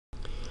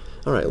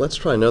Alright, let's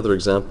try another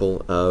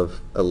example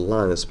of a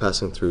line that's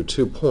passing through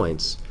 2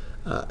 points.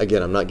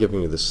 Again, I'm not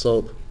giving you the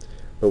slope,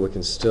 but we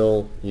can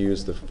still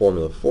use the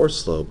formula for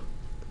slope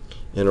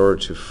in order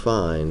to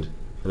find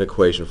an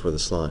equation for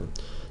this line.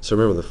 So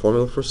remember, the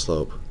formula for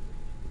slope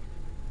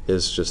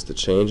is just the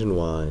change in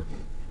y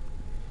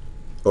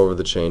over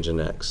the change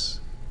in x.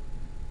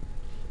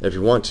 If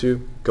you want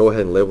to, go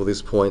ahead and label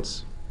these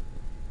points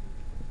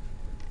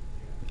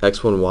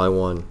x1,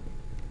 y1,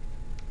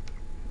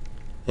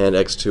 and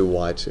x2,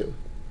 y2.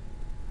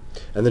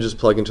 And then just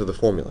plug into the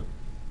formula.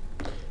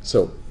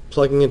 So,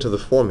 plugging into the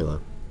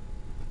formula,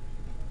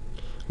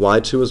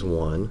 y2 is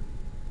 1,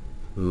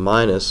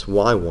 minus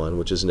y1,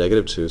 which is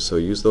negative 2, so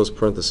use those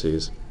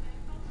parentheses,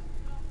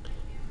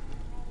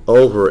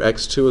 over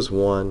x2 is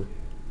 1,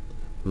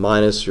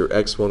 minus your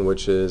x1,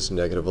 which is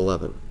negative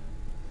 11.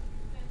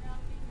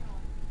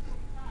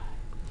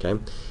 Okay?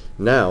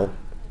 Now,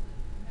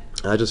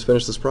 I just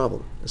finished this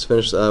problem. Let's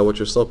finish what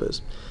your slope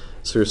is.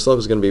 So your slope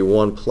is going to be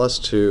 1 plus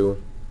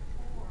 2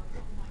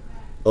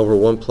 over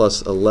 1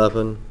 plus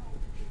 11.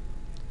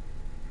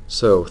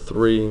 So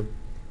 3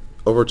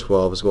 over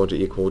 12 is going to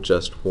equal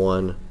just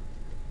 1/4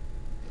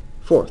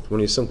 when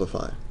you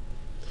simplify.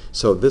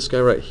 So this guy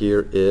right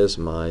here is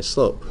my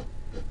slope.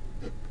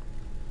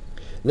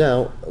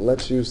 Now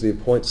let's use the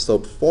point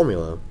slope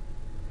formula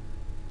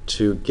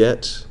to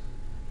get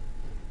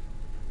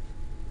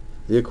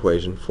the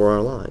equation for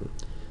our line.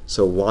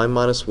 So y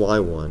minus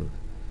y1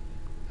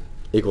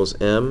 equals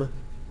m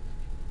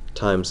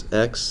times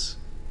x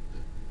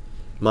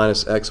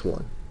minus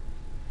x1.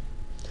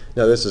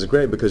 Now this is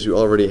great because you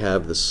already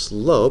have the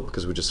slope,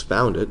 because we just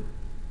found it,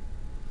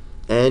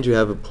 and you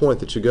have a point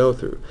that you go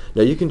through.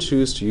 Now you can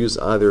choose to use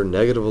either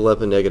negative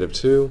 11, negative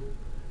 2,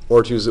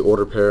 or to use the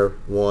order pair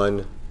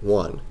 1,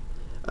 1.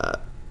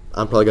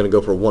 I'm probably going to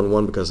go for 1,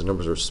 1 because the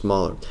numbers are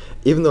smaller.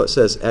 Even though it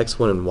says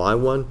x1 and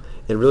y1,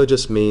 it really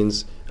just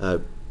means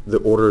the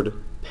ordered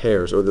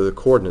pairs, or the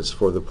coordinates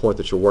for the point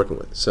that you're working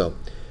with. So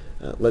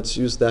let's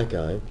use that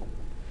guy.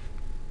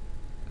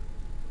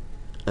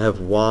 I have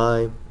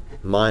y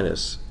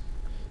minus,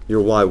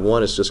 your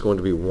y1 is just going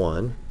to be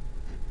 1,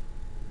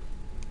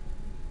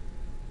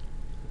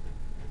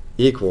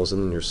 equals,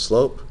 and then your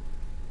slope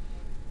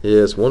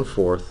is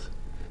 1/4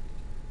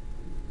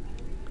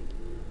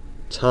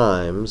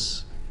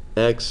 times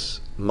x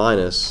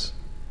minus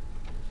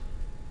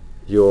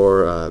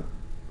your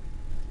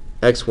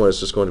x1 is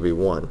just going to be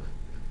 1.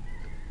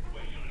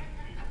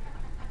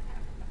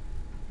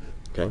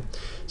 Okay,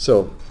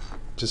 so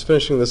just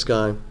finishing this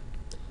guy,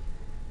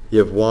 you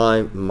have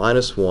y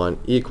minus 1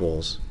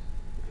 equals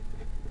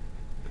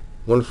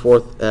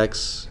 1/4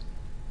 x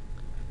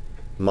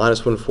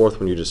minus 1/4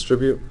 when you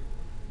distribute.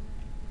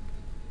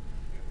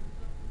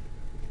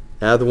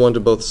 Add the 1 to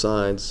both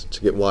sides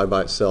to get y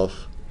by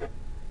itself.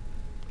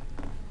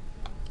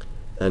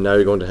 And now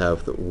you're going to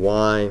have that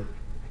y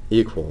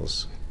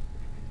equals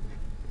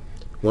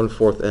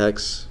 1/4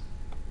 x.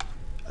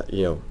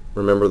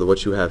 Remember that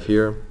what you have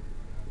here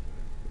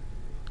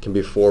can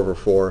be 4 over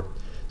 4.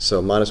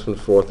 So minus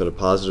 1/4 and a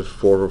positive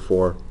 4 over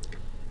 4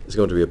 is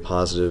going to be a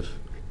positive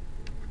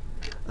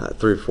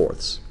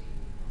 3/4.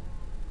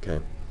 Okay.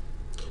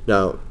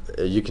 Now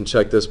you can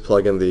check this,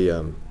 plug in the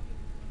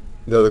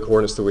other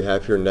coordinates that we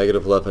have here,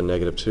 negative 11,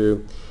 negative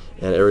 2,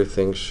 and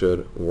everything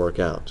should work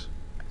out.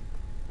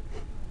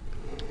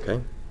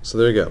 Okay, so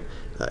there you go.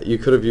 You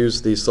could have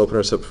used the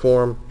slope-intercept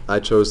form. I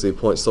chose the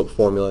point-slope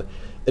formula.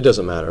 It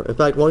doesn't matter. In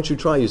fact, why don't you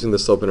try using the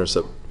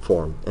slope-intercept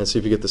form and see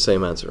if you get the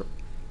same answer.